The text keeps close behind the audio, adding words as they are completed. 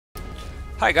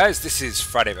Hi guys, this is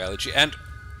FridayBiology and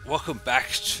welcome back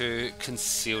to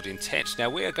Concealed Intent. Now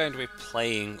we are going to be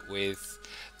playing with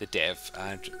the dev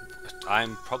and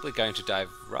I'm probably going to dive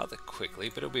rather quickly,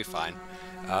 but it'll be fine.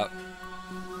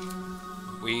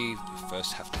 We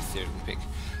first have to theoretically pick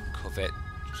Corvette.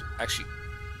 Actually,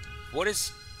 what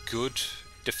is good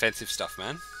defensive stuff,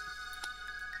 man?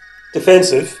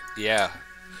 Defensive? Yeah.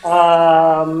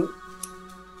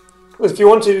 If you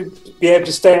want to be able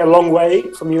to stay a long way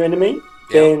from your enemy,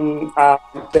 then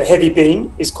the heavy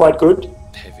beam is quite good.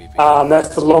 Heavy beam.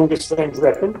 That's the longest range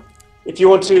weapon. If you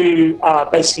want to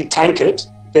basically tank it,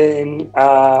 then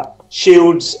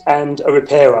shields and a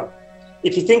repairer.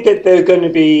 If you think that there are going to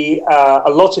be a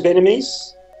lot of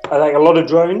enemies, like a lot of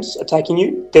drones attacking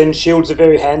you, then shields are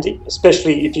very handy,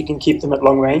 especially if you can keep them at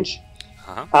long range.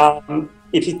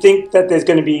 If you think that you're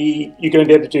going to be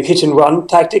able to do hit and run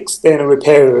tactics, then a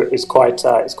repairer is quite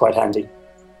handy.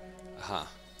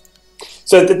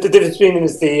 So the difference between them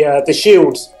is the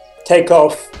shields take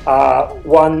off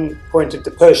 1 point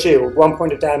per shield, 1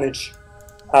 point of damage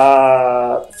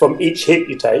from each hit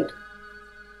you take,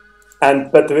 and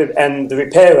the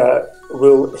repairer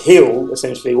will heal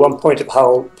essentially 1 point of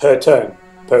hull per turn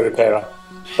per repairer.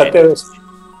 But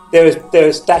there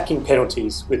are stacking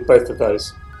penalties with both of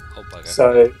those. Oh, bugger.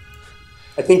 So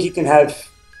I think you can have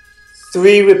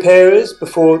 3 repairers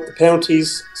before the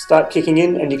penalties start kicking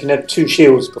in, and you can have 2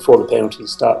 shields before the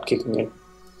penalties start kicking in.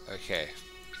 Okay.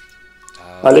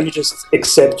 Let me just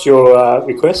accept your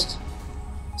request.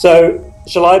 So,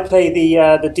 shall I play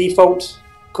the default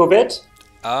Corvette?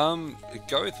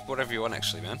 Go with whatever you want,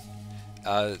 actually, man.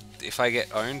 If I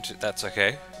get owned, that's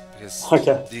okay, because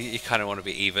you kind of want to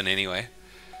be even anyway.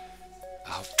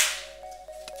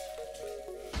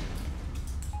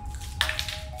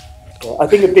 I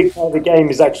think a big part of the game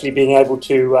is actually being able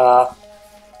to,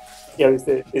 is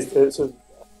the sort of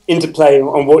interplay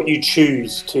on what you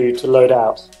choose to load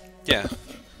out. Yeah.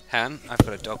 Han, I've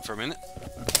got a dog for a minute.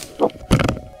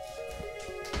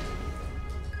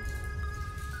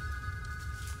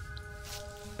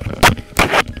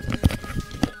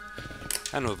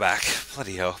 And we're back.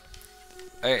 Bloody hell.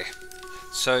 Okay.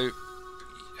 So,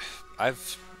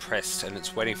 I've pressed and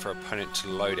it's waiting for opponent to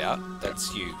load out.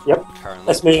 That's you. Yep. Currently.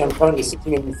 That's me. I'm currently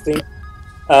sitting in the thing,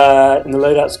 in the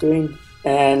loadout screen,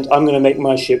 and I'm going to make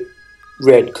my ship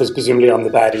red because presumably I'm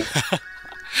the baddie.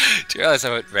 Do you realise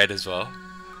I went red as well?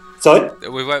 Sorry?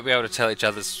 We won't be able to tell each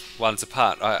other's ones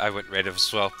apart. I went red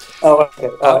as well. Oh,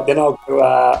 okay. Then I'll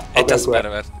go. It doesn't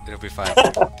matter, man. It'll be fine.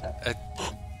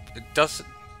 It does.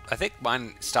 I think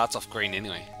mine starts off green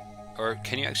anyway. Or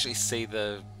can you actually see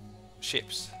the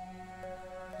ships?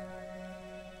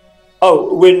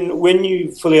 Oh, when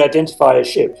you fully identify a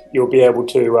ship, you'll be able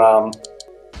to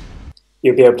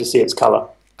see its color.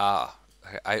 Ah,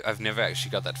 okay. I've never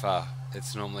actually got that far.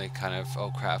 It's normally kind of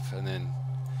oh crap, and then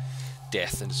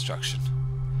death and destruction.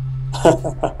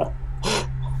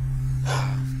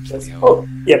 Oh,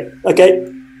 yep. Okay.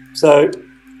 So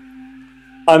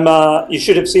I'm. You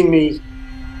should have seen me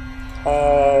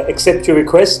accept your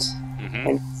request,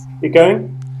 and you're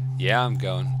going. Yeah, I'm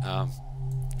going.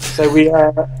 So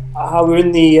we're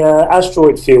in the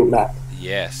asteroid field map.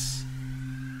 Yes.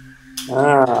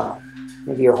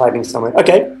 Maybe you're hiding somewhere.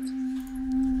 Okay.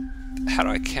 How do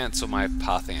I cancel my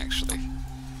pathing actually?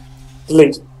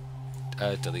 Delete.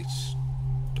 Delete.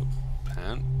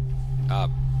 Pan.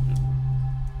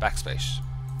 Backspace.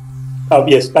 Oh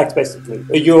yes, backspace to delete.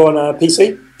 Are you on a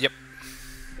PC? Yep.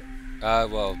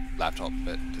 Well, laptop,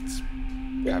 but it's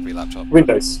crappy laptop.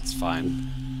 Windows. It's fine.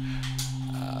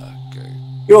 Go.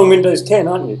 You're on Windows 10,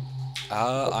 aren't you?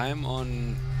 I'm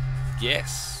on.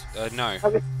 Yes. No.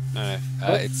 Okay. No.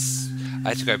 It's. I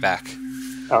had to go back.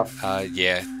 Oh.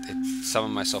 Yeah. Some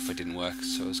of my software didn't work,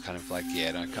 so it was kind of like,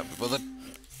 yeah, no, I can't be bothered.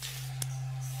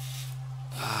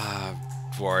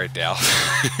 Worried now.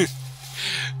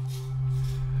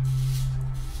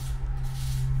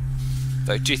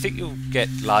 Though, do you think you'll get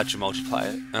larger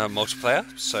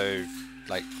multiplayer? So,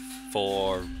 like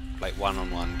 4, like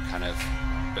one-on-one kind of,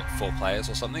 but 4 players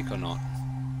or something, or not?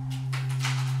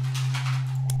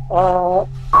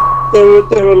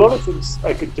 There are a lot of things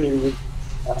I could do with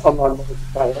online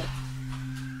multiplayer.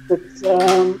 But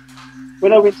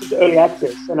when I went into early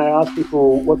access and I asked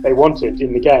people what they wanted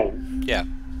in the game, yeah,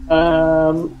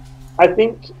 I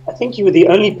think you were the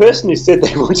only person who said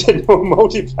they wanted more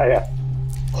multiplayer.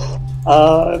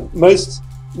 Most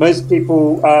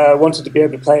people wanted to be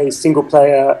able to play single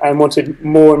player and wanted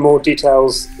more and more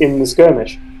details in the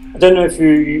skirmish. I don't know if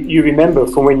you remember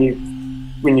from when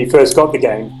you first got the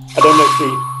game. I don't know if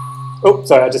oh,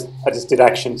 sorry, I just did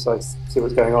action, so I see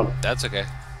what's going on. That's okay.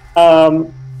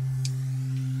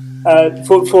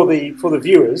 For the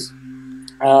viewers,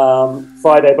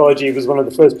 FridayBiology was one of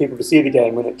the first people to see the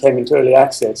game when it came into early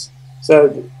access.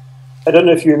 So I don't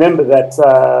know if you remember that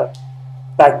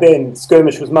back then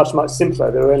skirmish was much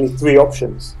simpler. There were only 3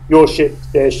 options: your ship,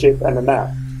 their ship, and a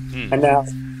map. And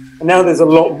now there's a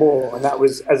lot more, and that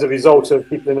was as a result of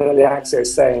people in early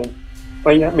access saying,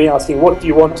 me asking, what do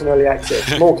you want in early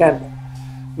access? More camp,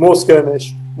 more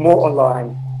skirmish, more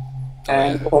online,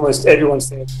 and almost everyone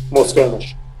said more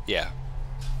skirmish. Yeah,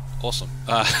 awesome.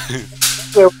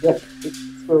 It's where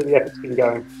the effort's been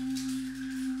going.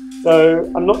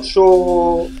 So I'm not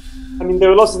sure. I mean,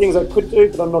 there are lots of things I could do,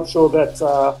 but I'm not sure that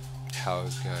how it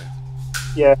would go.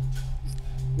 Yeah,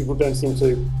 people don't seem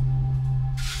to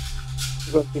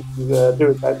do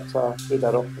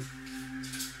that often.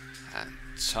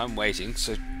 So I'm waiting.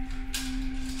 So.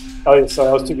 Oh, yeah, sorry,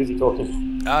 I was too busy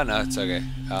talking. Oh no, it's okay.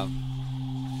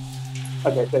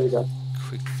 Okay, there you go.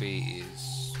 Quick V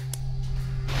is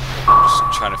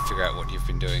just trying to figure out what you've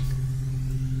been doing.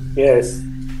 Yes.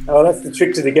 Oh, that's the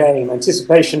trick to the game: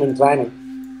 anticipation and planning.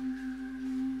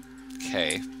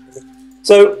 Okay.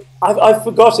 So I've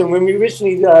forgotten when we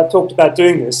originally talked about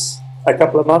doing this a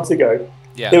couple of months ago.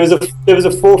 Yeah. There was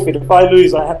a forfeit. If I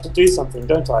lose, I have to do something,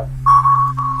 don't I?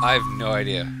 I have no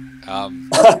idea.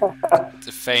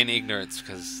 To feign ignorance,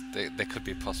 because there could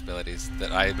be possibilities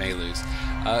that I may lose.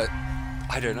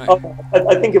 I don't know. Oh,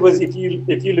 I think it was if you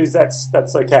lose,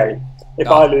 that's okay. If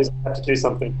I lose, I have to do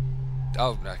something.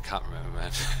 Oh no, I can't remember,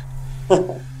 man.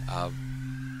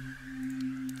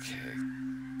 Okay.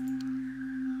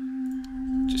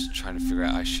 Just trying to figure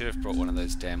out. I should have brought one of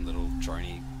those damn little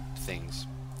droney things.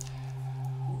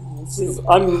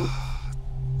 I'm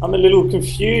a little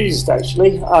confused,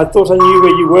 actually. I thought I knew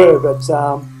where you were, but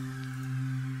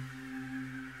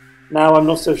now I'm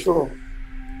not so sure.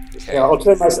 Okay. Yeah, I'll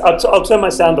turn my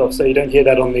sound off so you don't hear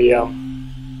that on the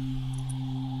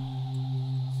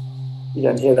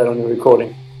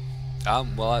recording.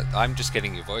 Well, I'm just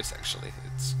getting your voice actually.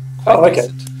 It's quite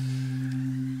decent.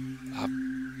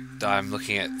 I'm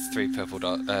looking at 3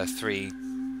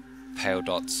 pale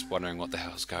dots, wondering what the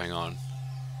hell's going on.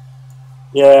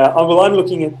 Yeah, well, I'm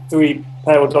looking at 3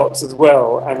 pale dots as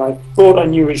well, and I thought I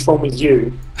knew which one was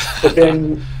you, but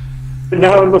then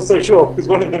now I'm not so sure because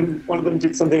one of them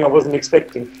did something I wasn't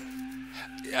expecting.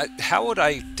 How would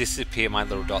I disappear my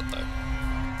little dot though?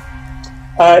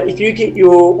 If you get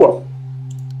your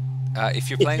if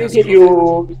you're playing, if you get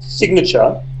your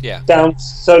signature down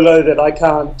so low that I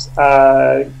can't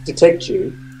detect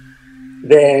you,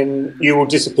 then you will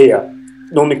disappear,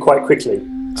 normally quite quickly.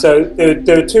 So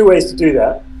there are 2 ways to do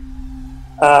that.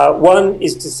 One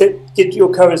is to get your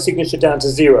current signature down to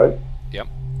 0. Yep.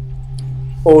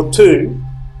 Or 2,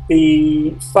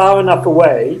 be far enough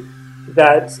away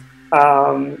that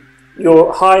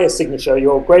your higher signature,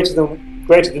 your greater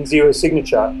than 0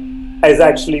 signature, is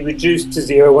actually reduced to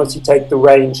 0 once you take the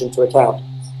range into account.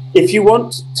 If you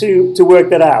want to work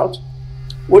that out,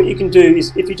 what you can do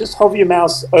is if you just hover your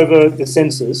mouse over the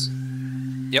sensors,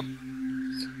 yep,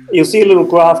 you'll see a little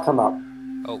graph come up.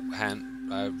 Oh,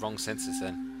 wrong sensors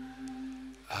then.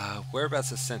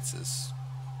 Whereabouts are sensors?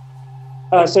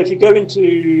 So if you go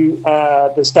into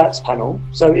the stats panel,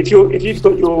 so if you've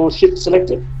got your ship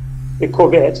selected, the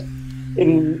Corvette,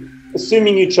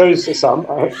 assuming you chose some,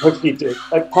 hopefully you did,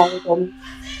 like powered on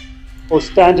or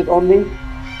standard Omni.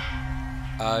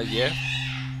 Yeah.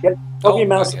 Yep. Hover your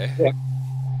mouse there,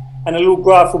 and a little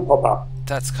graph will pop up.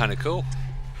 That's kind of cool.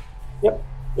 Yep.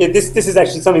 Yeah, this is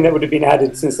actually something that would have been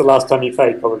added since the last time you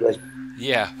played, probably.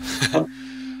 Yeah.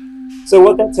 So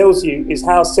what that tells you is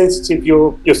how sensitive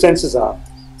your sensors are.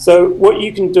 So what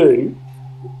you can do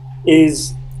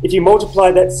is, if you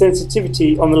multiply that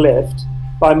sensitivity on the left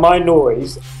by my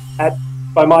noise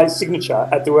by my signature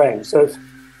at the range. So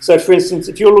for instance,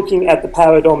 if you're looking at the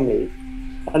powered Omni,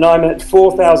 and I'm at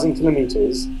 4,000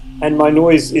 kilometers, and my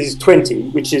noise is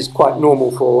 20, which is quite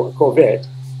normal for a Corvette,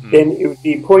 then it would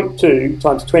be 0.2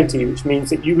 times 20, which means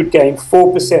that you would gain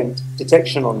 4%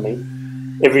 detection on me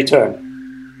every turn.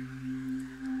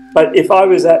 But if I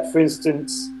was at, for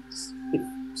instance,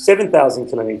 7,000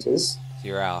 kilometers,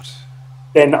 you're out.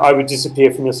 Then I would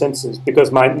disappear from your sensors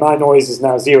because my noise is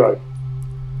now 0.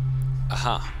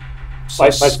 So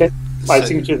my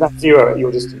signature is now 0 at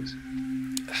your distance.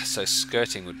 So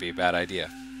skirting would be a bad idea.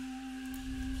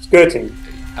 Skirting?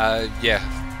 Yeah.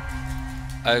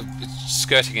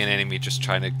 Skirting an enemy just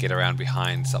trying to get around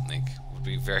behind something would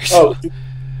be very. Oh,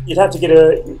 you'd have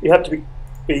to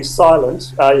be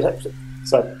silent.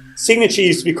 So signature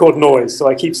used to be called noise, so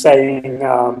I keep saying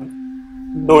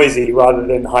noisy rather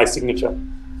than high signature.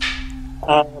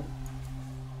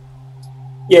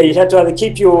 Yeah, you'd have to either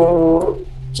keep your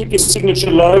keep your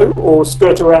signature low or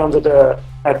skirt around at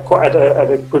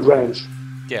a good range.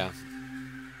 Yeah.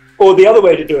 Or the other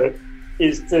way to do it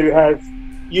is to have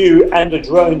you and a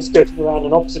drone skirting around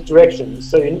in opposite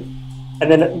directions. And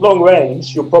then at long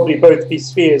range, you'll probably both be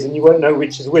spheres and you won't know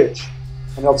which is which.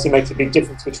 And obviously makes a big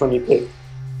difference which one you pick.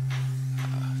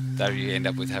 That you end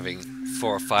up with having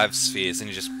 4 or 5 spheres and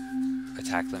you just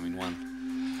attack them in one.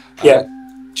 Yeah.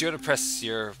 Do you want to press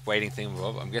your waiting thing,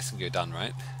 Rob? I'm guessing you're done,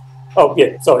 right? Oh,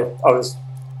 yeah, sorry. I was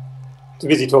too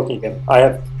busy talking again.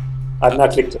 I've now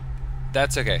clicked it.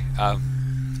 That's okay. I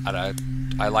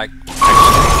like...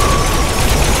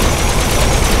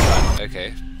 Right,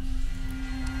 okay.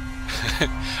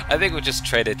 I think we'll just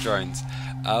trade it drones.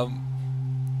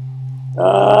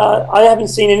 I haven't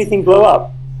seen anything blow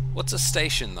up. What's a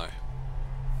station, though?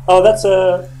 Oh, that's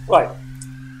right.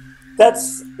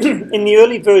 That's in the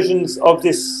early versions of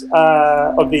this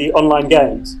of the online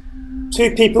games.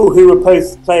 2 people who were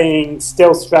both playing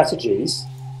stealth strategies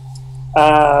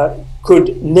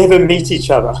could never meet each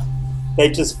other. They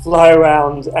just fly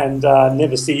around and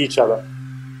never see each other.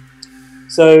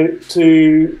 So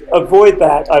to avoid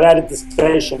that, I've added the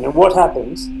station. And what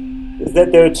happens is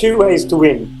that there are 2 ways to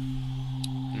win.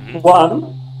 Mm-hmm.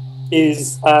 One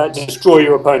is destroy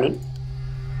your opponent.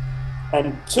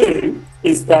 And 2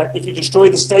 is that if you destroy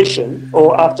the station,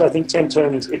 or after I think 10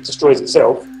 turns it destroys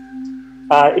itself,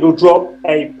 it'll drop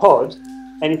a pod.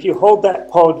 And if you hold that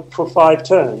pod for 5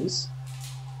 turns,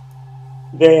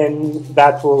 then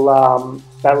that will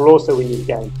also win you the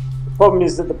game. The problem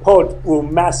is that the pod will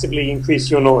massively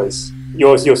increase your noise,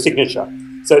 your signature.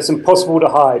 So it's impossible to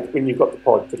hide when you've got the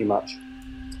pod, pretty much.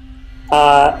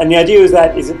 And the idea is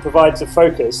it provides a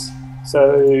focus.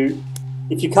 So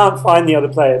if you can't find the other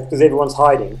player because everyone's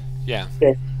hiding, yeah,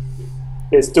 then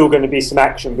there's still going to be some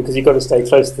action because you've got to stay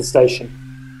close to the station.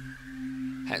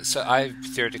 So I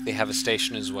theoretically have a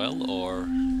station as well, or...?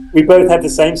 We both have the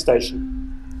same station.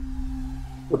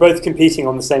 We're both competing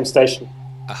on the same station.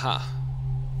 Aha.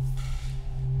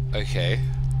 Okay.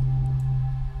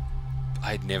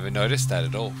 I'd never noticed that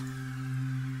at all.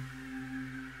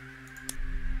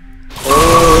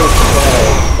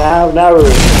 Okay. Now we're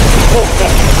in.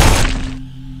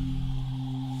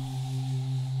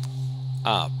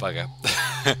 Ah, bugger.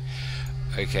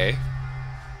 Okay.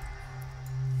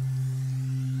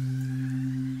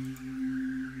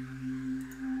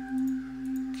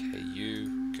 Okay, you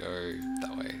go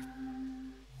that way.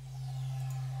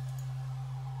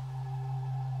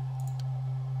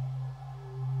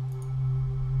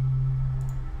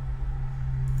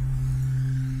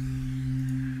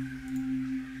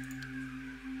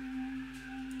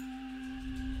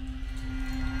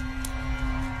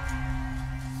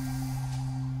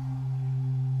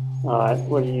 Alright,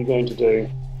 what are you going to do?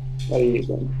 What are you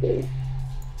going to do?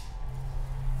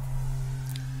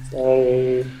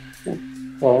 So,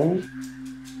 okay.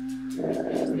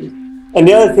 And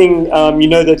the other thing, you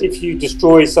know that if you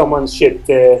destroy someone's ship,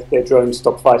 their drones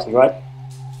stop fighting, right?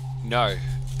 No,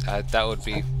 that would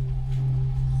be...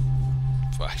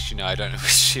 Well, actually, no, I don't know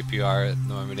which ship you are at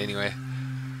the moment anyway.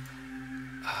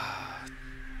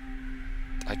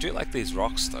 I do like these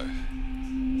rocks, though.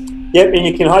 Yep, and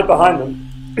you can hide behind them.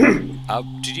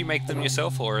 Did you make them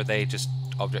yourself, or are they just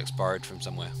objects borrowed from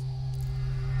somewhere?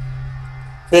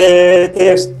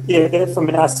 They're from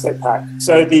an asset pack.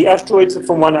 So the asteroids are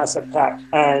from one asset pack,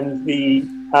 and the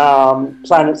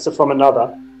planets are from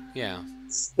another. Yeah.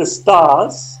 The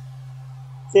stars,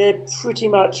 they're pretty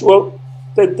much, well,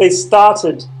 they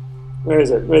started, where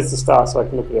is it? Where's the star so I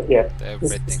can look at it? Yeah.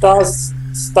 The stars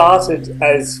started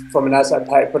as from an asset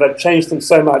pack, but I've changed them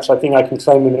so much I think I can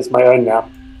claim them as my own now.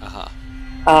 Uh-huh.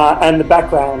 And the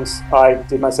backgrounds I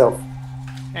did myself.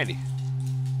 Handy.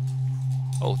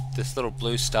 Oh, this little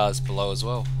blue star's below as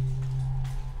well.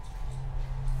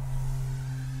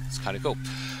 It's kind of cool.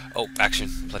 Oh, action.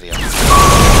 Bloody hell.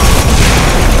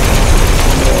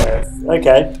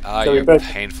 Okay. Ah, so you're a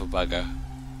painful bugger.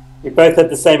 We both had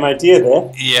the same idea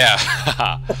there. Yeah.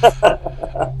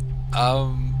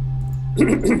 Oh,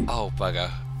 bugger.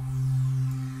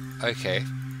 Okay.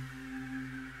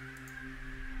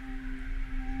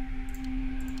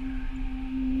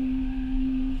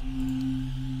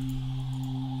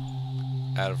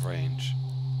 Out of range.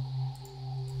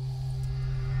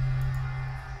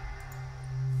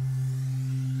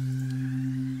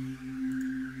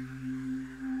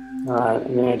 Alright,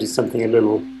 I'm going to do something it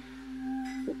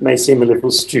may seem a little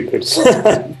stupid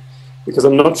because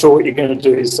I'm not sure what you're going to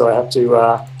do, so I have to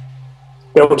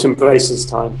belt and braces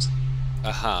times.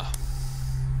 Aha.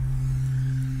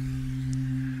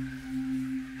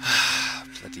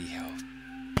 Bloody hell.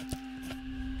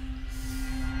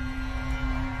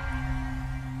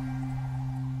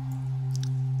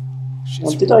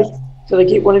 Did I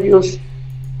get one of yours?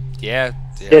 Yeah,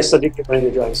 yeah. Yes, I did get one of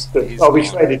the drones. Good. He's Oh, we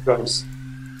gone. traded drones.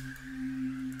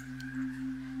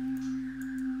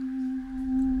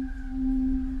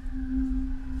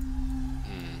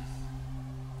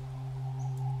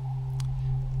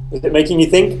 Is it making you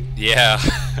think? Yeah.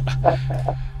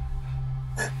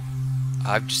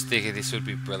 I'm just thinking this would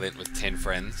be brilliant with 10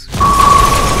 friends.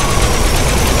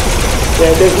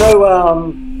 Yeah,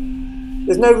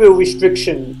 there's no real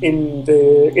restriction in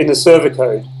the server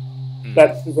code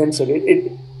that prevents it.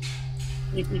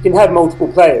 You can have multiple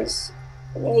players.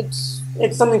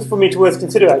 It's something for me to worth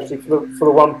consider actually for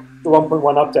the 1.1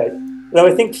 update. Though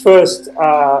I think first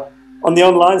on the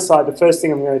online side, the first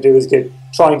thing I'm going to do is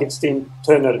try and get Steam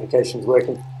turn notifications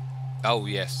working. Oh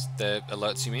yes, the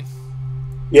alerts you mean?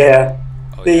 Yeah.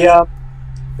 Oh, yeah.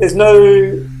 There's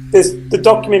the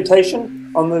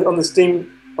documentation on the Steam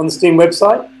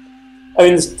website. I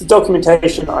mean, the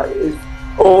documentation,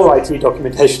 all IT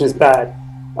documentation is bad.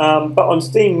 But on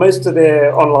Steam, most of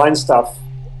their online stuff,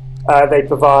 they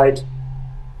provide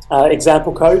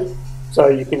example code, so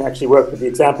you can actually work with the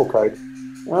example code.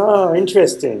 Oh,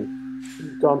 interesting.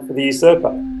 You've gone for the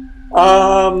usurper.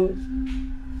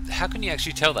 How can you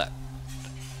actually tell that?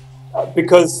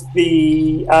 Because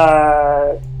the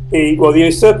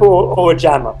usurper or a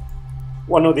jammer,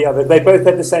 one or the other, they both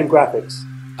have the same graphics.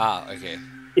 Ah, okay.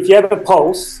 If you have a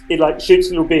pulse, it like shoots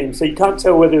a little beam, so you can't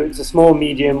tell whether it's a small,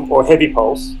 medium, or heavy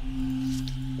pulse,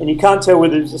 and you can't tell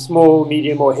whether it's a small,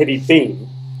 medium, or heavy beam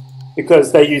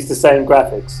because they use the same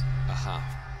graphics.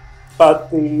 But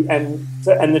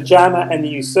the jammer and the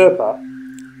usurper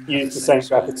use the same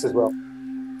graphics as well.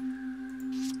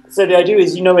 So the idea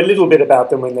is you know a little bit about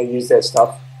them when they use their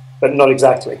stuff, but not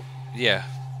exactly. Yeah,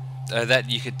 that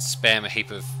you could spam a heap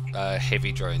of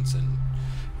heavy drones and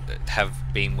have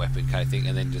beam weapon kind of thing,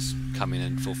 and then just come in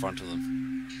and full frontal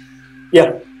them.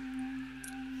 Yeah.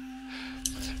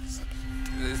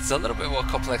 It's a little bit more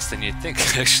complex than you'd think,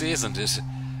 actually, isn't it?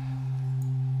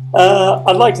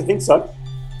 I'd like to think so.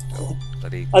 Oh,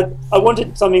 bloody. I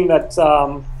wanted something that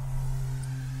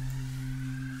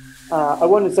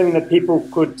people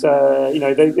could,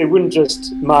 they wouldn't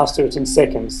just master it in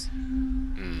seconds.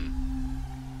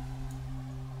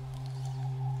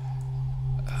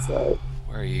 So,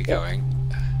 where are you going?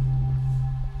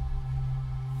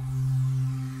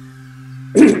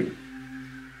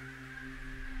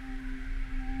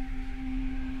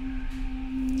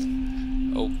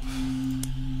 Oh.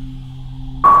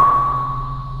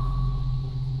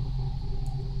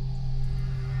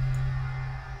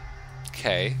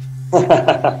 Okay. So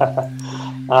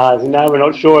now we're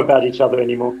not sure about each other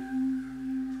anymore.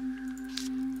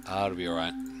 It'll be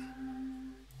alright.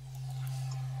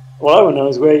 What I want to know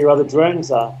is where your other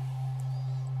drones are.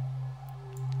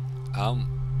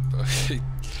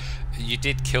 You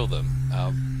did kill them.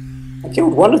 I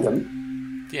killed one of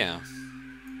them. Yeah.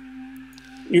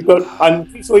 I'm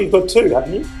pretty sure you've got two,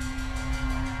 haven't you?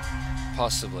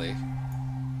 Possibly.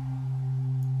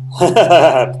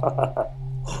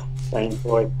 Same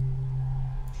boy.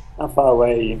 How far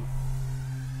away are you?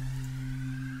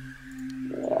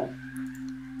 Yeah.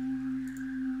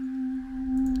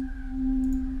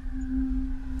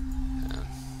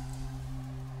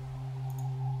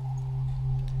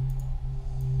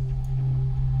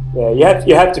 Yeah,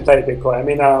 you have to play Bitcoin. I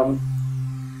mean,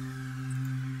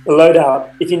 the loadout.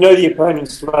 If you know the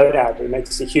opponent's loadout, it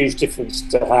makes a huge difference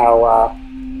to how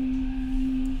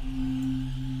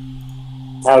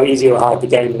easy or hard the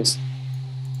game is.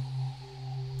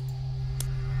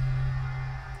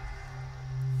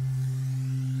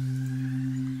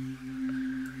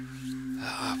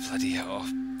 Oh, bloody hell.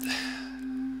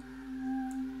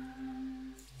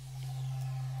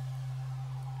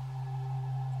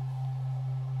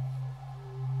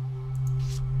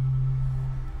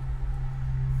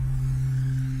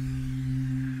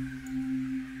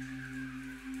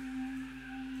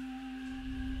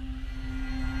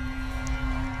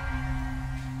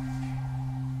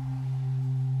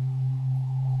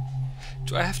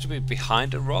 Do I have to be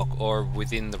behind a rock or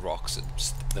within the rocks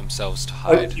themselves to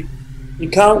hide? You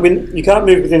can't move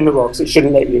within the rocks. It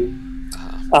shouldn't let you.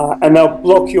 And they'll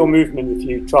block your movement if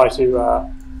you try to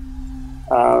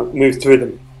move through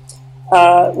them.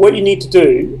 What you need to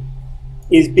do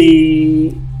is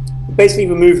basically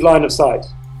remove line of sight.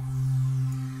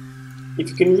 If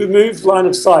you can remove line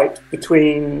of sight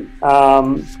between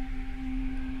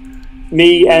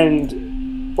me and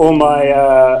all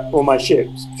my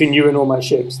ships, between you and all my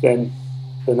ships, then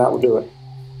that will do it.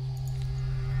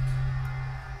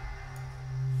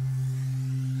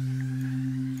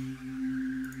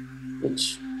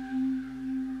 Which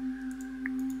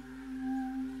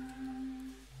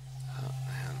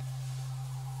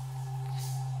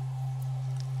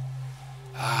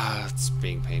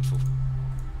being painful.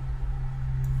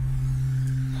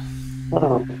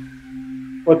 Oh.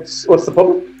 What's the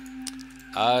problem?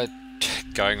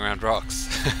 Going around rocks.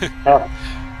 Oh,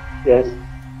 yes.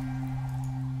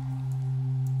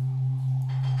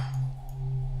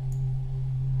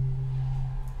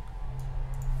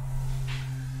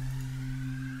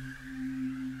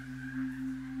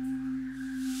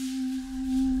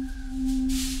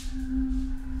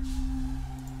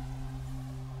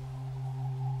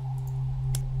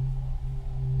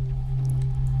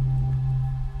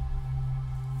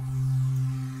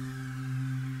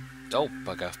 Oh,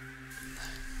 bugger.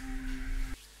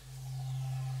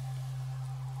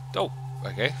 Oh,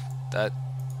 okay.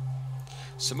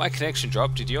 So my connection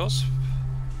dropped, did yours?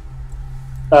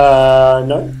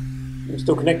 No. I'm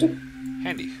still connected.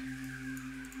 Handy.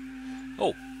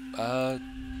 Oh,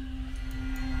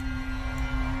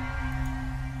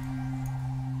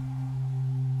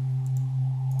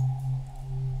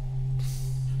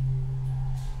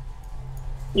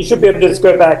 You should be able to just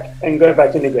go back and go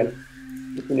back in again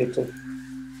if you need to.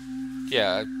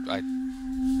 yeah,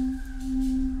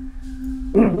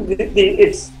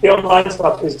 The online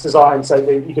stuff is designed so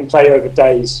that you can play over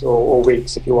days or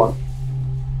weeks if you want.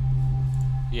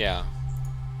 yeah.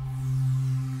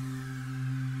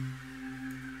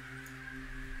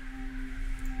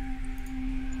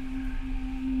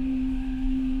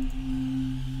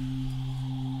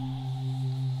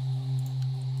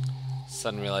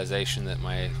 Sudden realization that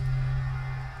my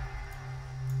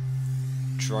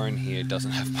drone here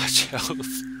doesn't have much health.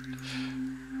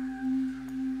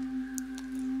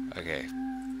 Okay.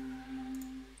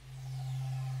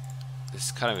 This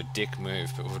is kind of a dick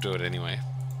move, but we'll do it anyway.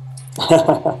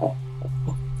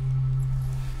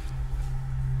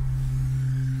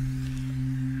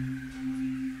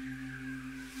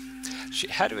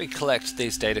 How do we collect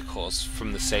these data cores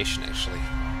from the station, actually?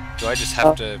 Do I just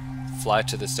have to fly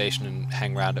to the station and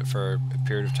hang around it for a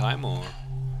period of time, or...?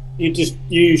 You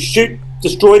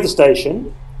destroy the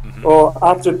station, or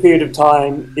after a period of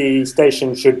time, the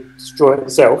station should destroy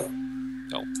itself.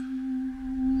 Oh.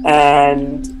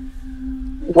 And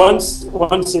once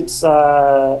it's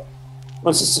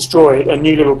destroyed, a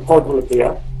new little pod will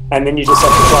appear, and then you just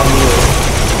have to fly near it.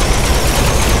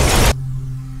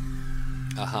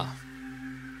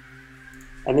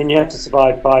 And then you have to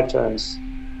survive 5 turns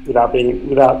without being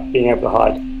able to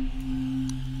hide.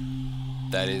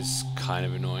 That is kind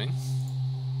of annoying.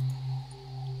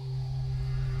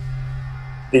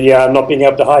 The not being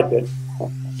able to hide bit.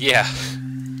 Yeah.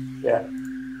 Yeah.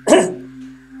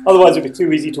 Otherwise, it'd be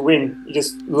too easy to win. You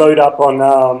just load up on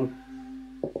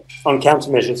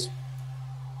countermeasures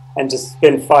and just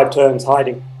spend 5 turns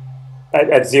hiding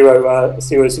at zero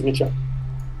signature.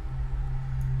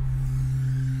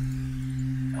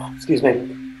 Oh, excuse me.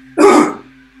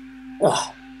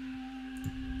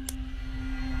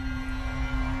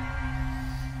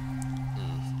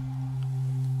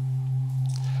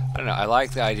 I don't know, I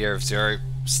like the idea of zero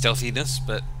stealthiness,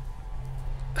 but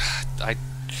I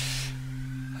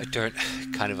don't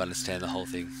kind of understand the whole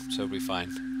thing, so it'll be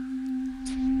fine.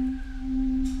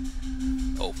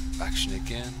 Oh, action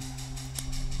again.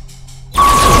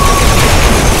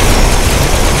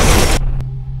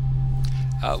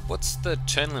 What's the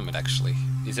turn limit, actually?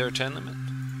 Is there a turn limit?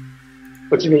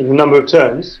 What do you mean, the number of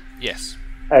turns? Yes.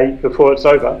 Before it's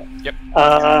over? Yep.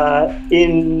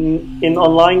 In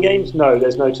online games, no,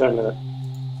 there's no turn limit.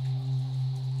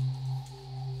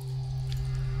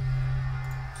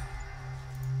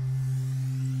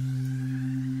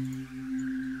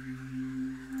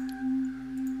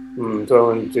 Do I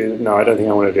want to do? No, I don't think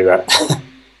I want to do that.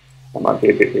 That might be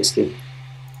a bit risky.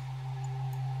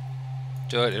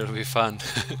 Do it, it'll be fun.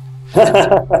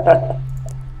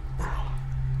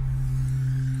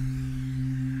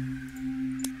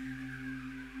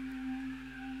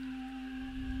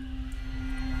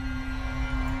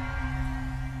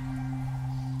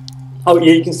 Oh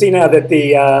yeah, you can see now that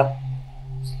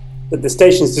the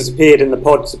station's disappeared and the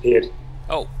pod's appeared.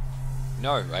 Oh,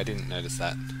 no, I didn't notice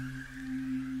that.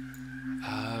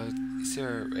 Is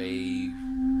there a...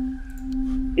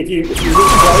 If you reach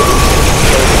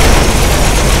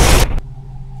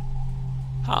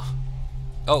Huh.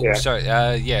 Oh, yeah. sorry,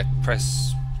 yeah,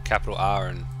 press capital R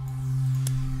and...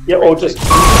 Yeah, or just...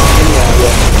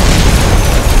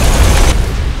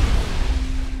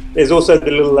 There's also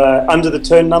the little, under the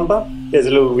turn number, there's a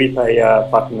little replay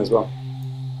button as well.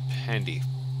 Handy.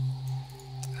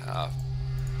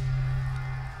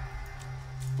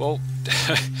 Well,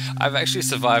 I've actually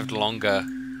survived longer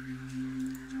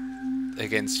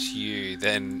against you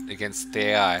than against the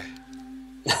AI.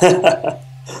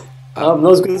 I'm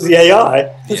not as good as the AI.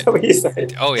 Is Yeah. that what you say?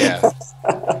 Oh yeah.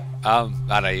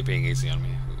 I know you're being easy on me.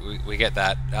 We get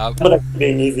that. I'm not actually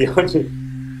being easy on you.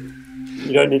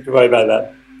 You don't need to worry about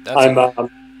that. That's I'm, okay.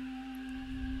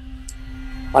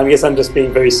 I guess I'm just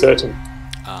being very certain.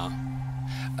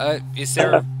 Is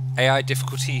there AI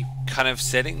difficulty kind of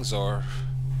settings or?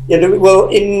 Yeah, well,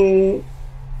 in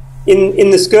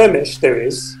the skirmish there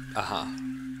is.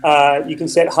 You can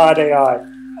set hard AI,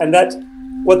 and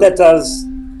what that does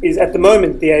is at the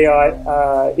moment the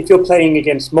AI, if you're playing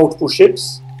against multiple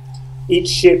ships, each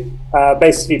ship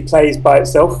basically plays by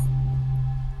itself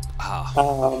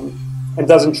and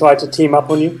doesn't try to team up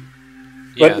on you.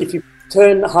 Yeah. But if you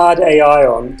turn hard AI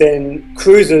on, then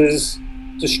cruisers,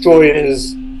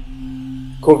 destroyers,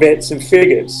 corvettes, and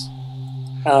frigates,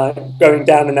 going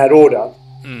down in that order,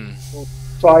 will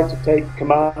try to take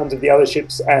commands of the other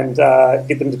ships and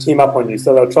get them to team up on you.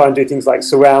 So they'll try and do things like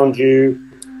surround you,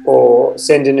 or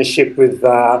send in a ship with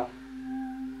low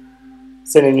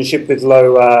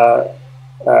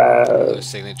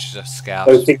signature of scout.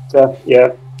 low signature,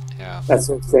 Yeah. that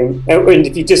sort of thing. And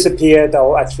if you disappear,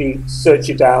 they'll actually search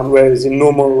you down. Whereas in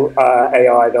normal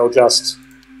AI, they'll just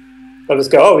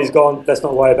go, "Oh, he's gone. Let's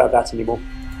not worry about that anymore."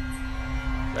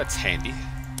 That's handy.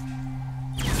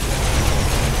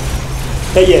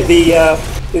 But yeah,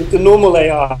 the normal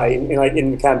AI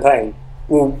in the campaign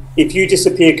will, if you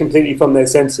disappear completely from their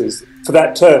senses for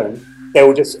that turn, they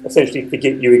will just essentially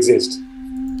forget you exist.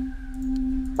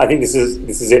 I think this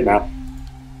is it now.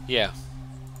 Yeah.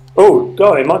 Oh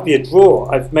God, it might be a draw.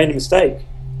 I've made a mistake.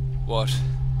 What?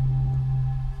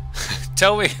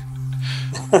 Tell me.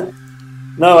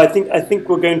 No, I think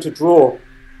we're going to draw.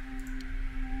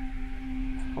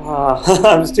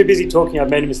 I was too busy talking. I've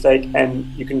made a mistake, and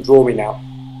you can draw me now.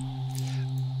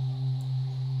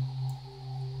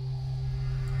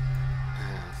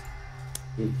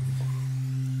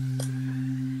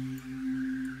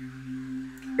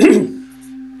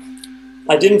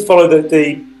 I didn't follow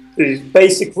the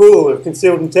basic rule of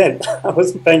concealed intent. I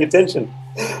wasn't paying attention.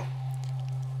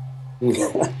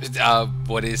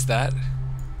 What is that?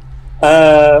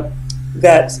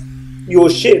 That your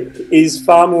ship is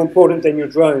far more important than your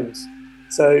drones.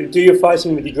 So do your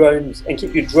fighting with your drones and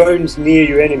keep your drones near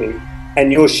your enemy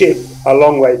and your ship a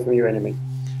long way from your enemy.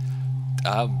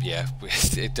 Yeah,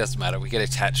 it doesn't matter. We get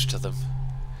attached to them.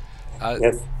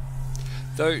 Yes.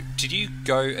 Though, did you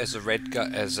go as a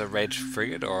red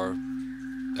frigate or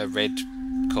a red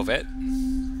corvette?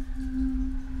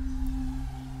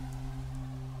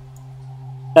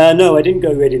 No, I didn't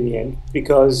go red in the end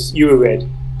because you were red,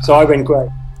 so I went grey.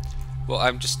 Well,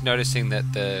 I'm just noticing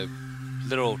that the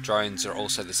little drones are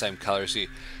also the same colour as you.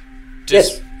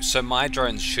 Yes. So my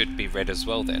drones should be red as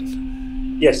well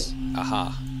then? Yes.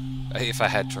 Aha. If I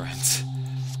had drones.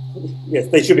 Yes,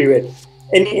 they should be red.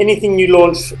 Anything you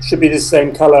launch should be the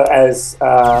same colour as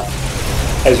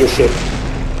your ship.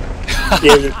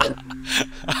 Yeah.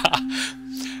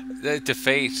 The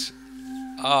defeat.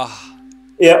 Ah. Oh.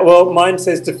 Yeah, well, mine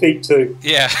says defeat too.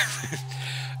 Yeah.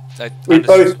 We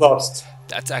both lost.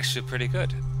 That's actually pretty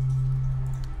good.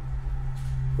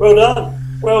 Well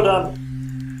done. Well done.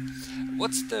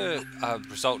 What's the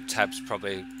result tabs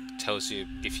probably tells you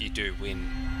if you do win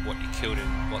what you killed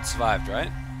and what survived,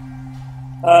 right?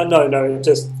 No.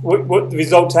 Just what the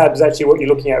result tab is actually what you're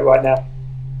looking at right now.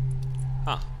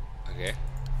 Huh. Okay.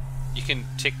 You can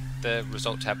tick the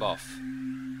result tab off.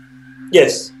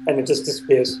 Yes, and it just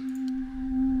disappears.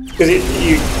 Because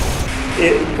you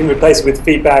can replace it with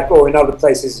feedback, or in other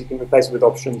places you can replace it with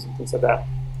options and things like that.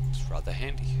 It's rather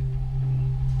handy.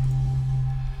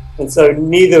 And so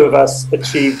neither of us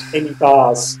achieved any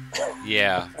bars.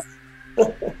 Yeah.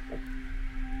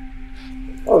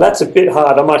 Oh, that's a bit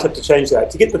hard. I might have to change that.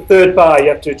 To get the third bar, you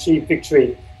have to achieve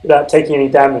victory without taking any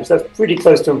damage. That's pretty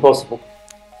close to impossible.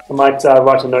 I might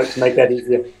write a note to make that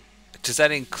easier. Does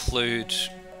that include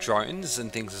drones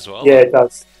and things as well? Yeah, it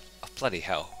does. Oh, bloody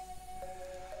hell.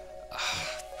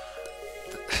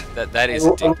 That is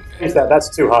addicting. That's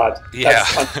too hard. Yeah.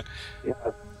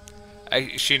 Yeah.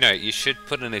 You should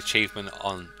put an achievement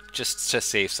on just to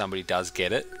see if somebody does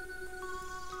get it.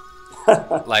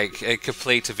 Like,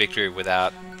 complete a victory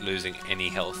without losing any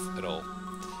health at all.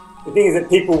 The thing is that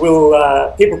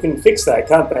people can fix that,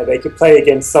 can't they? They could play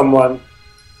against someone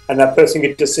and that person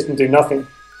could just sit and do nothing.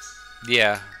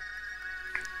 Yeah.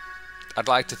 I'd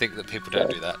like to think that people don't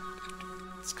do that.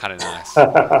 It's kind of nice.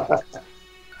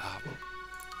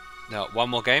 Now, one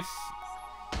more game?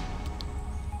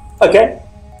 Okay.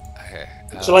 Okay.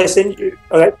 Shall I send you?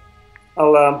 Okay.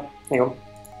 I'll, hang on.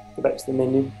 Go back to the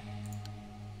menu.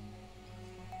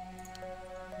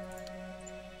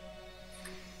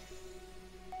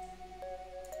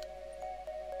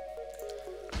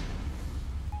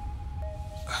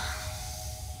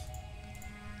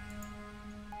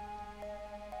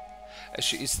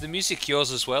 Is the music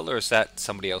yours as well, or is that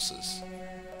somebody else's?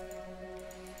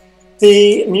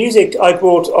 The music I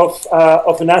bought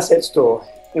off an asset store.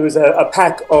 It was a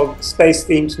pack of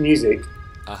space-themed music.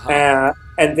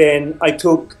 And then I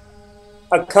took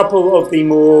a couple of the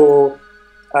more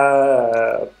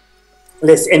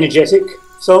less energetic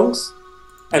songs,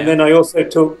 and then I also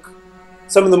took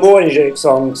some of the more energetic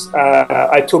songs.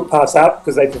 I took parts out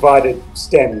because they provided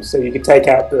stems, so you could take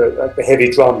out the heavy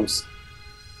drums.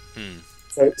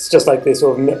 So it's just like the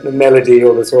sort of the melody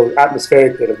or the sort of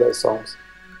atmospheric bit of those songs.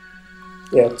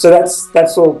 Yeah, so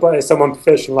that's all by someone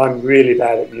professional. I'm really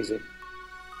bad at music.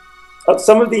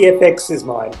 Some of the FX is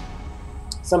mine.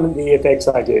 Some of the FX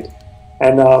I did,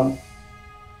 and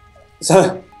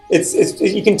so it's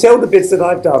you can tell the bits that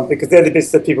I've done because they're the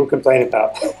bits that people complain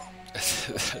about.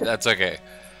 That's okay.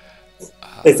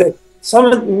 They say some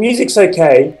of the music's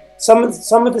okay. Some of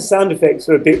the sound effects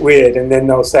are a bit weird, and then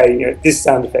they'll say, you know, this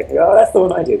sound effect. Oh, that's the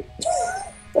one I did.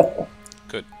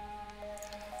 Good.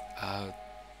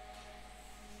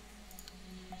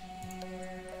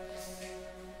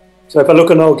 So if I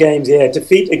look on old games, yeah,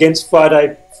 defeat against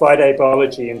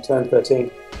FridayBiology in turn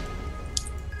 13.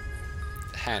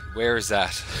 Where is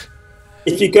that?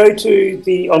 If you go to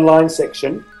the online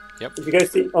section, Yep. if you go to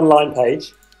the online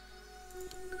page,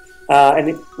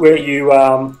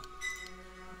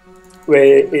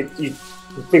 you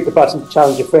click the button to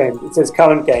challenge a friend, it says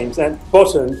current games, and at the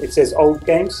bottom it says old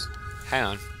games. Hang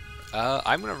on.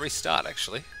 I'm going to restart,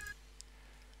 actually.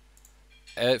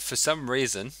 For some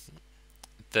reason,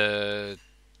 it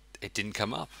didn't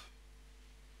come up.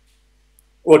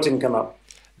 What didn't come up?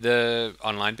 The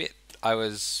online bit. I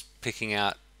was picking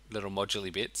out little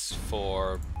modular bits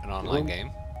for an online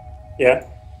game. Yeah.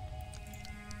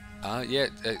 Yeah.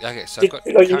 Okay. So I've got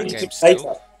current games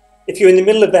still. If you're in the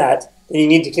middle of that, then you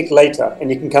need to click later, and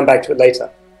you can come back to it later.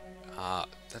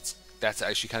 That's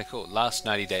actually kind of cool. Last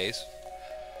 90 days,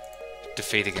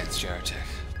 defeat against Jarah Tech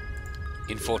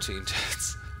in 14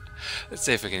 turns. Let's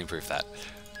see if we can improve that.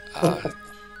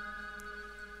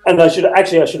 And I should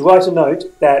write a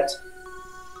note that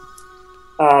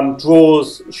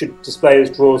draws should display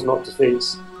as draws, not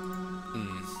defeats.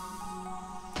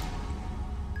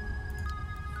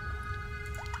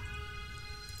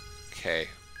 Okay.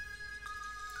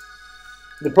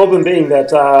 The problem being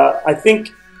that I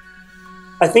think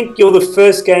you're the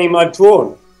first game I've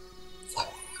drawn.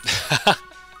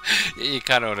 You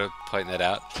kind of want to point that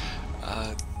out.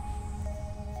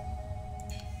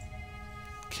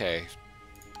 Okay.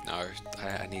 No,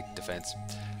 I need defense.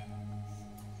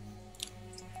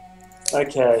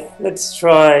 Okay, let's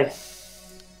try.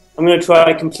 I'm going to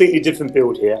try a completely different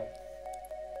build here.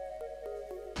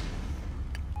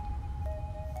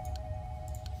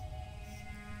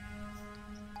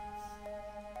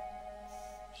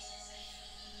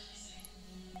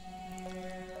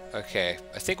 Okay,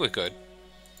 I think we're good.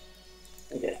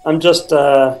 Okay, I'm just.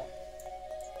 There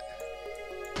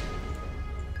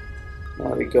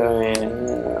we go.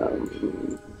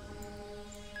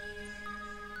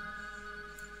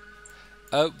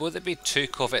 Will there be 2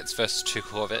 Corvettes versus 2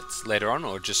 Corvettes later on,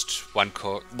 or just one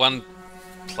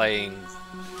playing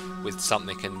with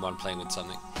something and one playing with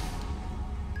something?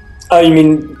 Oh, you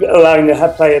mean allowing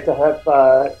the player to have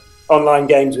online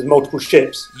games with multiple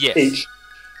ships each?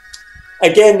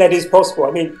 Again, that is possible.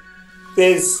 I mean,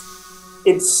 the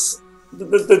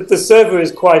server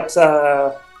is quite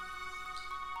I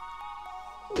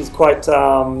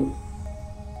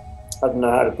don't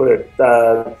know how to put it,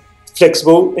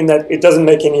 flexible in that it doesn't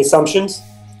make any assumptions.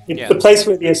 The place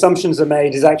where the assumptions are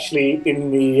made is actually in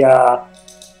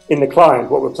the client,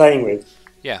 what we're playing with.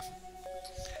 Yeah.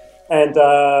 And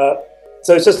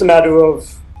so it's just a matter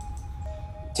of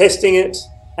testing it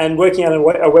and working out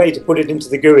a way to put it into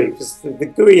the GUI, because the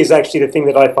GUI is actually the thing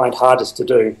that I find hardest to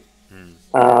do,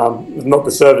 not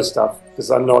the server stuff, because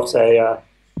I'm not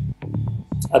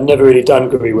I've never really done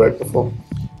GUI work before.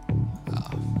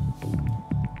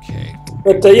 Okay.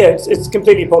 But yeah, it's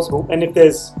completely possible, and if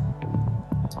it's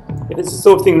the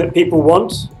sort of thing that people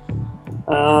want,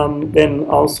 then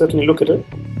I'll certainly look at it.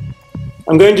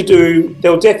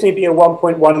 There'll definitely be a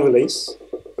 1.1 release,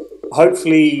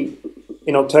 hopefully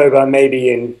in October, maybe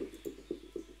in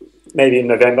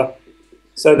November.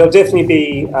 So there'll definitely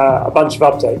be a bunch of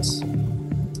updates,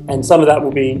 and some of that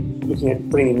will be looking at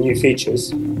putting in new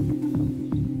features.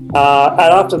 And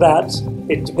after that,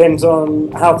 it depends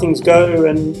on how things go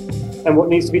and what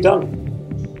needs to be done.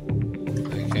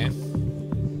 Okay.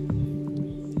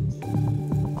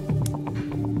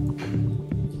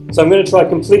 So I'm going to try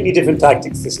completely different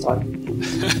tactics this time.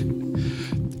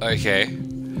 Okay.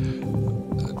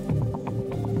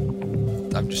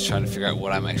 I'm just trying to figure out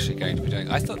what I'm actually going to be doing.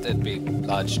 I thought there'd be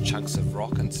large chunks of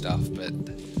rock and stuff, but...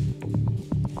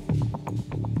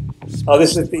 Oh,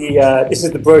 this is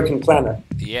the broken planet.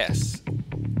 Yes.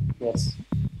 Yes.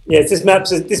 Yes, this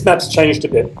map's changed a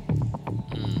bit.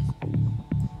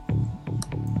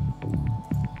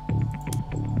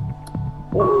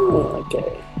 Oh,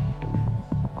 okay.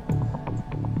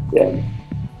 Yeah.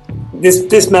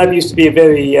 This map used to be a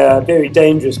very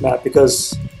dangerous map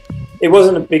because it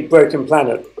wasn't a big broken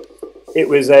planet. It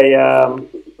was there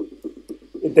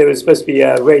was supposed to be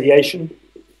radiation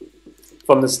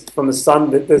from the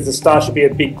sun. The star should be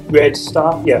a big red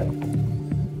star. Yeah.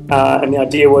 And the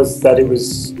idea was that it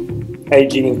was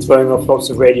aging and throwing off lots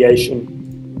of radiation,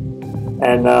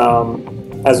 and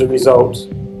as a result,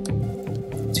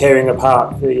 tearing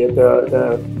apart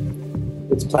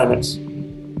its planets.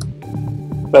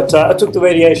 But I took the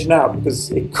radiation out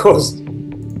because it caused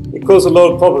a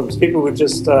lot of problems. People would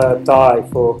just die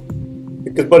because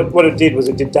what it did was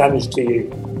it did damage to you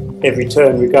every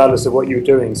turn, regardless of what you were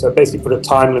doing. So it basically put a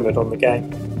time limit on the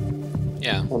game.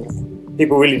 Yeah. And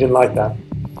people really didn't like that.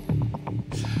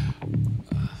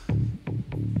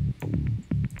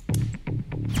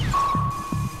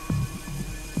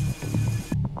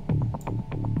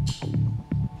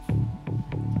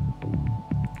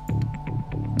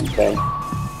 Okay.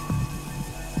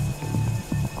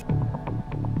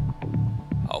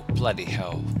 Oh, bloody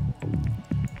hell.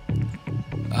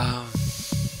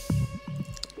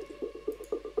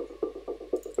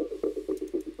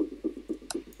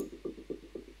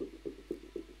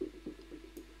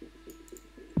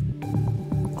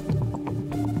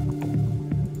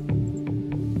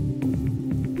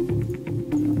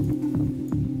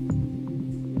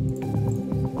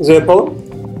 Is there a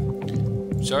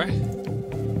problem? Sorry?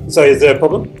 Sorry, is there a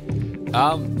problem?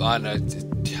 I know.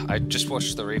 I just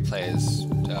watched the replays.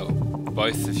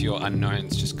 Both of your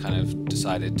unknowns just kind of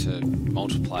decided to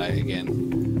multiply again.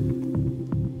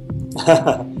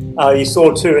 You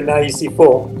saw 2 and now you see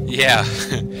 4. Yeah.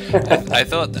 I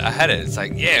thought I had it. It's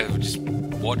like, yeah, we'll just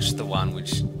watch the one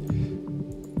which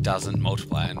doesn't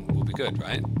multiply and we'll be good,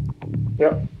 right?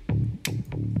 Yep.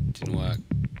 Didn't work.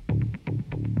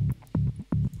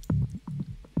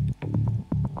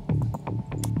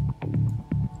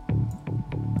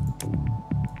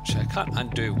 I can't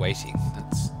undo waiting.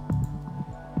 That's...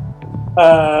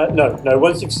 No.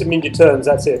 Once you've submitted your turns,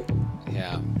 that's it.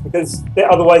 Yeah. Because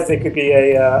otherwise there could be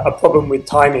a problem with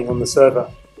timing on the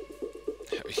server.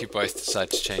 You both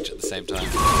decide to change at the same time.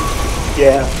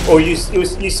 Yeah, or you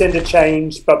send a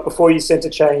change, but before you sent a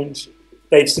change,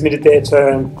 they've submitted their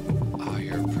turn. Oh,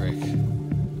 you're a prick.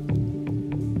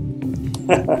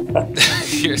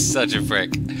 You're such a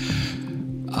prick.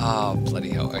 Oh,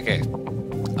 bloody hell. Okay.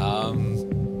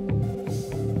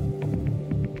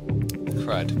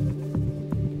 Crud.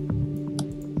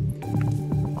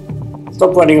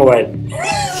 Stop running away.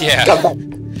 Yeah. Come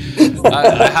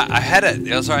back. I had it.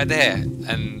 It was right there,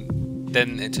 and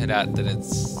then it turned out that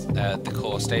it's the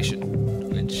core station,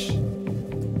 which,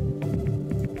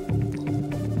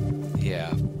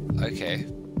 yeah, okay.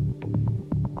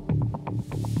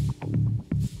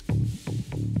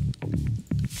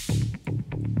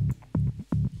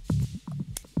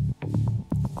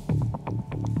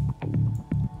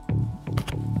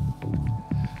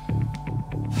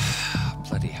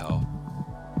 Bloody hell.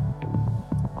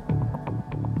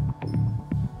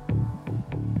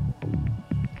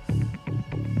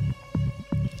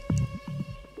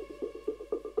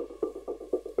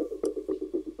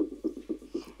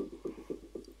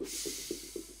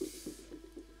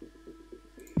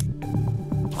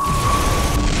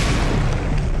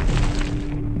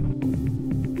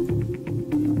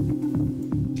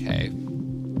 Okay.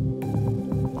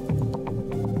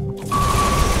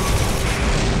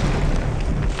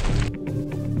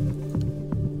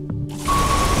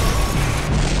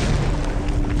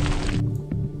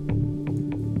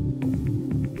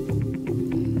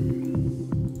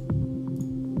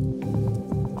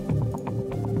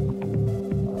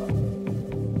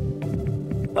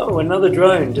 Oh, another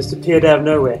drone just appeared out of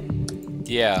nowhere.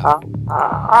 Yeah.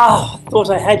 Thought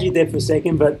I had you there for a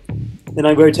second, but then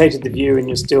I rotated the view and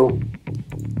you're still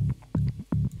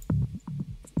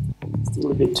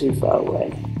a bit too far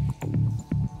away.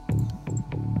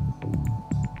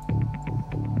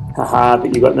 Haha,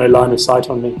 but you got no line of sight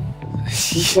on me.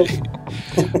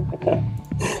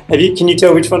 Can you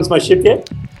tell which one's my ship yet?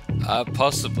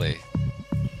 Possibly.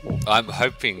 I'm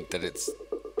hoping that it's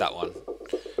that one.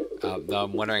 Though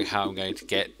I'm wondering how I'm going to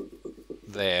get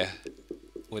there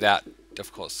without,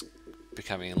 of course,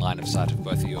 becoming in line of sight of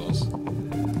both of yours.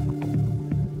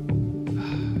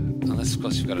 Unless, of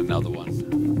course, you've got another one.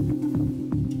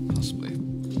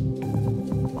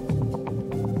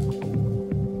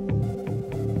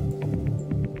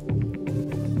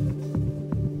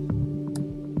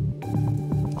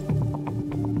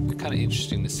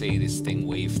 interesting to see this thing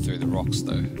weave through the rocks,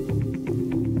 though.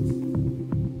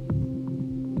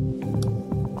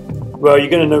 Well, you're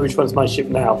going to know which one's my ship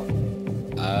now.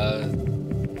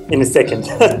 In a second.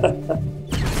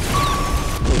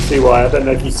 We'll see why. I don't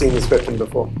know if you've seen this weapon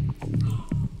before.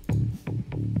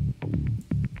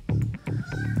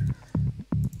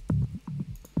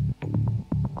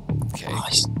 Okay.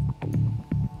 Nice.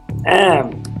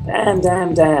 Damn.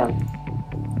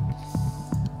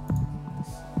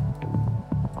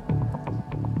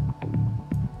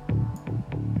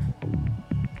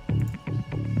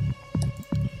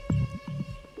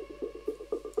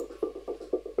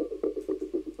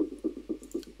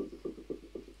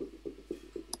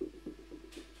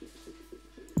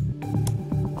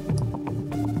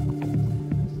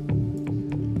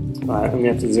 Right, I'm going to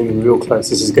have to zoom in real close.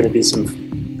 This is going to be some.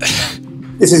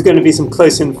 This is going to be some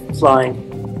close-in flying.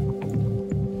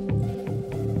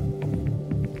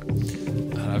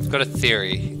 I've got a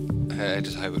theory. I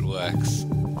just hope it works.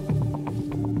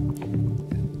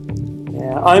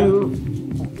 Yeah, I'm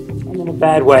in a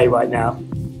bad way right now.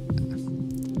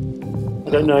 I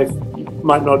don't know if you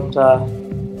might not.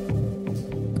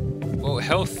 Well,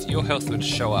 your health would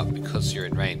show up because you're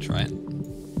in range, right?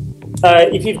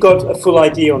 If you've got a full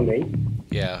ID on me,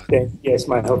 Yeah. then yes,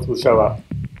 my health will show up.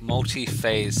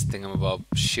 Multi-phase thingamabob,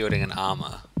 shielding and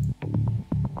armor.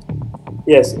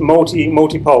 Yes,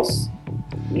 multi-pulse.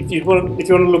 If you want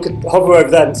to look at hover over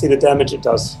that and see the damage it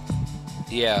does.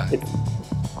 Yeah.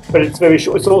 But it's very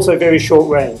short. It's also very short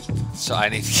range. So I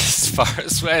need to get as far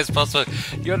away as possible.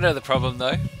 You want to know the problem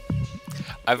though?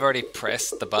 I've already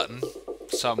pressed the button,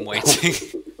 so I'm waiting.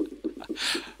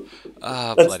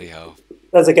 Ah, oh, bloody hell.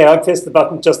 That's okay. I pressed the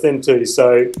button just then too.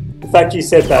 So the fact you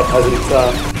said that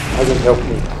hasn't helped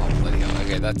me. Oh, bloody hell.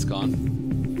 Okay, that's gone.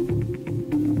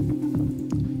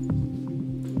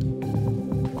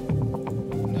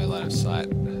 No line of sight.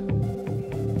 No.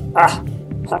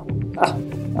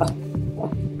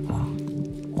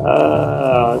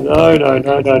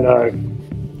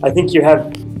 I think you have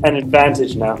an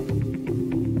advantage now.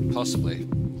 Possibly.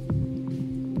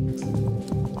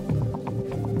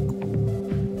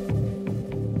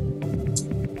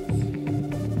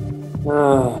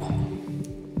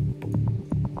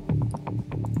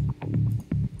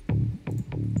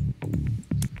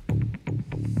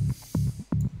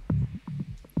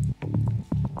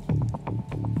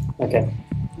 Okay,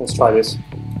 let's try this.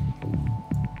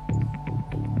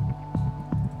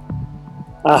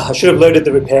 I should have loaded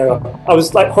the repairer. I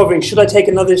was like hovering, should I take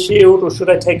another shield or should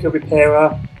I take a repairer?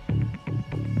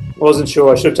 I wasn't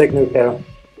sure. I should have taken a repairer.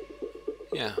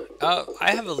 Yeah.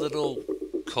 I have a little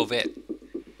Corvette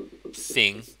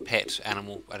thing, pet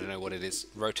animal, I don't know what it is,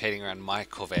 rotating around my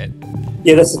Corvette.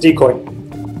 Yeah, that's the decoy.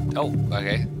 Oh,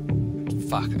 okay.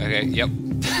 Fuck, okay, yep.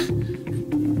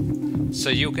 So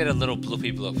you'll get a little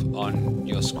bloopy bloop on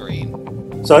your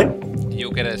screen. Sorry?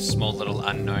 You'll get a small little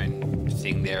unknown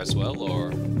thing there as well,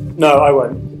 or? No, I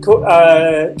won't.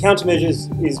 Countermeasures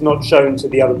is not shown to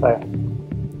the other player.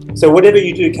 So whatever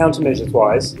you do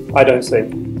countermeasures-wise, I don't see.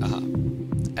 Uh-huh.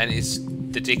 And is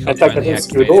the decoy in fact, only I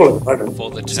activated all at the moment.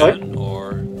 for the turn, Sorry?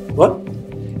 or? What?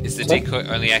 Is the Sorry? decoy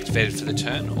only activated for the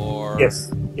turn, or? Yes.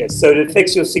 So it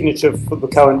affects your signature for the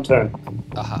current turn.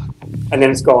 Uh-huh. And then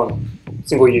it's gone.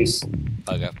 Single use.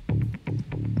 Okay.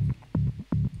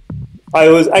 I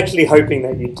was actually hoping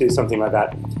that you'd do something like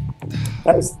that.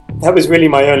 That was really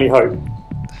my only hope.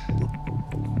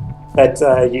 That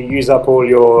you use up all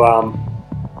your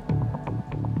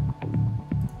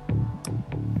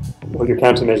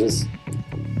countermeasures.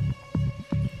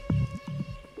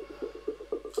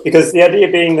 Because the idea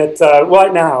being that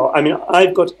right now, I mean,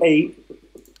 I've got a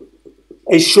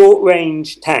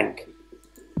short-range tank,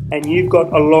 and you've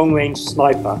got a long-range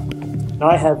sniper, and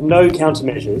I have no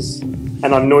countermeasures,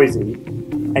 and I'm noisy,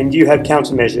 and you have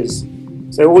countermeasures.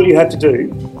 So all you have to do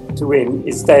to win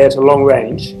is stay at a long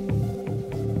range,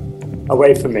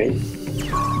 away from me,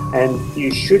 and you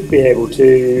should be able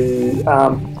to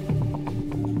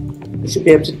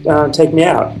take me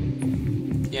out.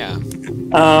 Yeah.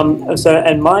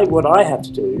 What I have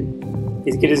to do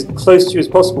is get as close to you as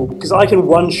possible, because I can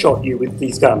one-shot you with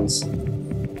these guns.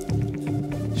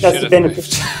 That's the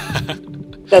benefit.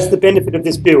 That's the benefit of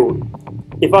this build.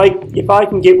 If I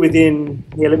can get within,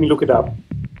 let me look it up.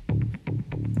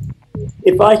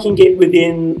 If I can get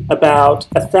within about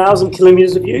 1,000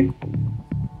 kilometers of you,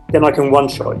 then I can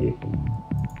one-shot you.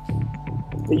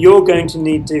 But you're going to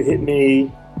need to hit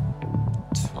me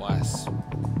Twice.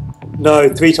 No,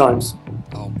 3 times.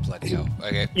 Oh, bloody hell.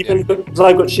 Okay. Because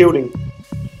I've got shielding.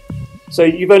 So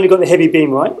you've only got the heavy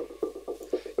beam, right?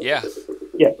 Yeah.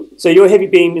 Yeah. So your heavy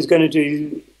beam is going to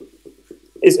do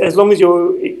as long as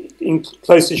you're in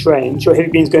closest range, your heavy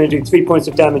beam is going to do 3 points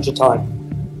of damage a time.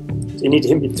 So you need to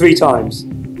hit me 3 times,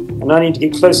 and I need to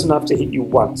get close enough to hit you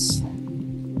once.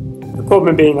 The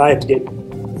problem being I have to get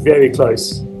very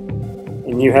close,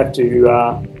 and you have to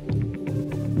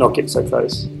not get so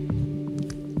close.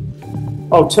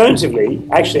 Alternatively,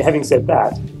 actually, having said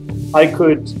that, I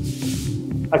could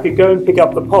go and pick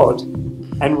up the pod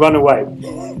and run away.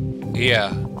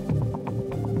 Yeah.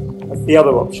 That's the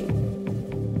other option.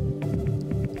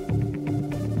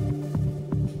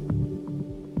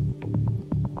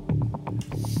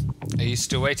 Are you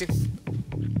still waiting?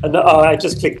 I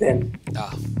just clicked then.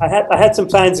 Ah. I had some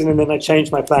plans in, and then I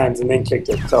changed my plans and then clicked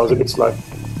it, so I was a bit slow.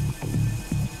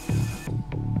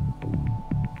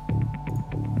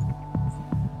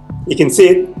 You can see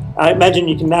it. I imagine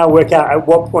you can now work out at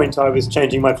what point I was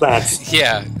changing my plans.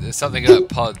 Yeah, there's something about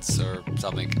pods or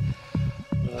something.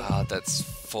 That's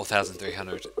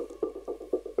 4,300.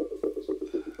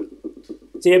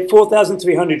 See, at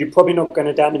 4,300, you're probably not going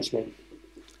to damage me.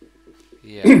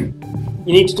 Yeah.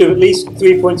 You need to do at least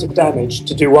 3 points of damage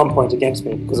to do 1 point against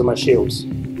me because of my shields.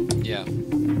 Yeah.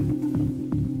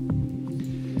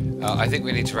 I think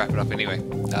we need to wrap it up anyway.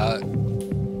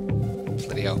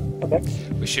 Bloody hell. Okay.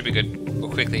 We should be good. We'll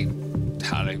quickly,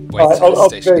 I don't know, wait till the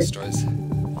station destroys.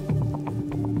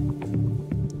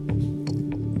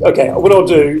 Okay, what I'll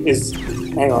do is,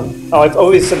 hang on. Oh, I've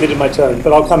always submitted my turn,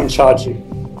 but I'll come and charge you.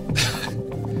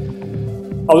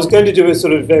 I was going to do a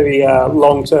sort of very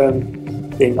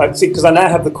long-term thing, because I now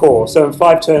have the core. So in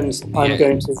 5 turns, I'm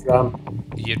going to.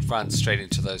 You'd run straight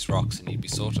into those rocks and you'd be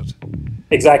sorted.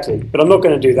 Exactly, but I'm not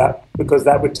going to do that because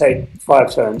that would take 5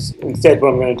 turns. Instead, what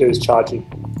I'm going to do is charge you.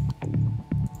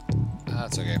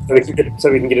 That's okay.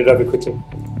 So we can get it over quickly.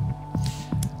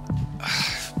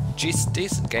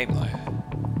 Decent game though.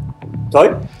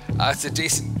 Sorry? It's a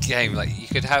decent game. Like you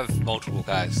could have multiple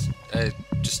guys,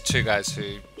 just 2 guys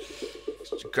who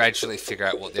gradually figure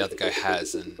out what the other guy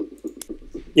has, and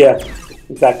yeah,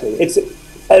 exactly. It's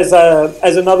as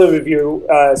another review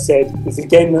said, it's a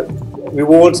game that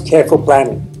rewards careful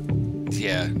planning.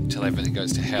 Yeah, until everything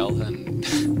goes to hell, and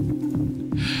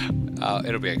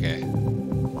it'll be okay.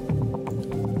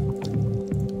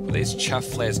 Will these chuff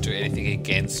flares do anything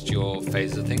against your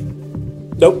phaser thing?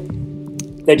 Nope.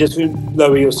 They just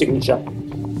lower your signature.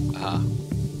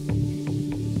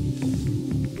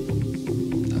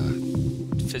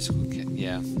 Physical kit,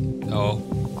 yeah. Oh.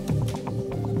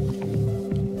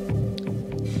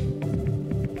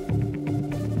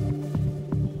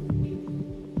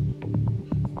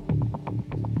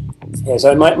 Yeah,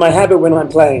 so my habit when I'm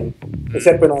playing,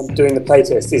 except when I'm doing the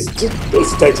playtest, is to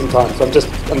take some time. So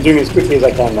I'm doing it as quickly as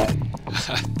I can now.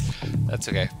 That's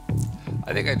okay.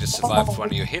 I think I just survived one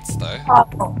of your hits though.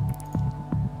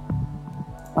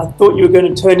 I thought you were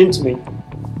going to turn into me.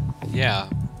 Yeah.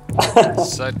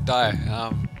 So die.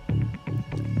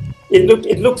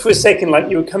 It looked for a second like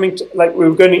you were coming to, like we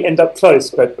were going to end up close,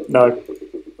 but no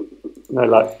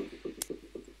luck.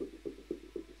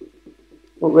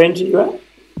 What range are you at?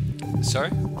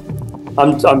 Sorry?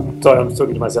 I'm sorry. I'm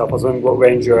talking to myself. I was wondering what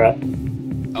range you're at.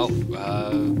 Oh,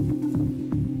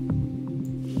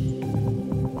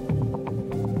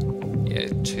 yeah,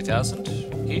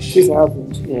 2,000-ish?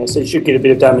 2,000. Yeah, so you should get a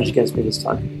bit of damage against me this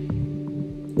time.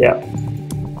 Yeah.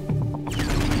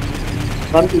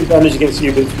 I'm doing damage against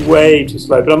you, but it's way too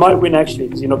slow. But I might win actually,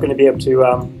 because you're not going to be able to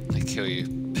I kill you.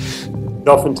 get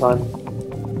off in time.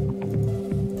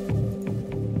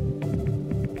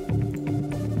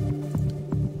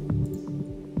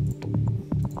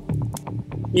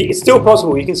 It's still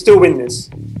possible. You can still win this.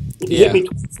 If you hit me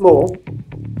twice more,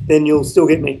 then you'll still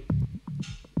get me.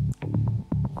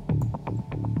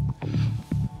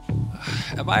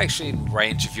 Am I actually in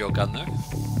range of your gun though?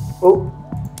 Well,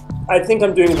 I think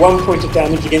I'm doing 1 point of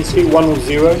damage against you, 1 or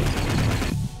 0.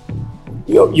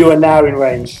 You are now in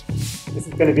range. This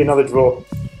is going to be another draw.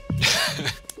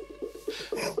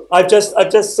 I've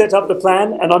just set up the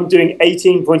plan, and I'm doing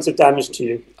 18 points of damage to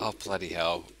you. Oh bloody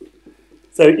hell!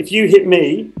 So if you hit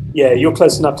me, yeah, you're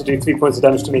close enough to do 3 points of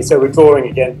damage to me. So we're drawing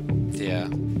again. Yeah.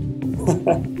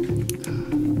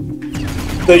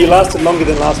 So you lasted longer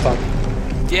than last time.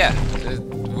 Yeah,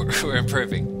 we're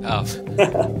improving.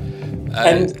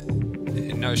 And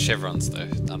no chevrons though,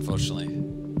 unfortunately.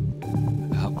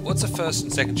 What's the first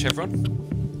and second chevron?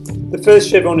 the first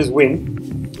chevron is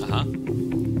win.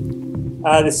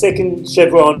 The second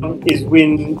chevron is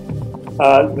win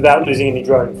without losing any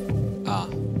drone.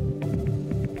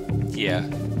 Yeah.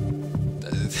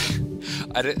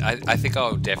 I think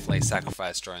I'll definitely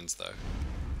sacrifice drones though.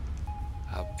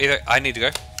 Either I need to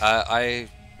go.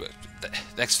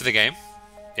 Thanks for the game.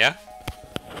 Yeah.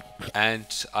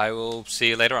 and I will see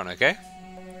you later on, okay?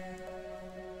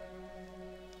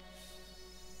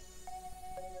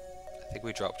 I think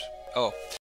we dropped... Oh.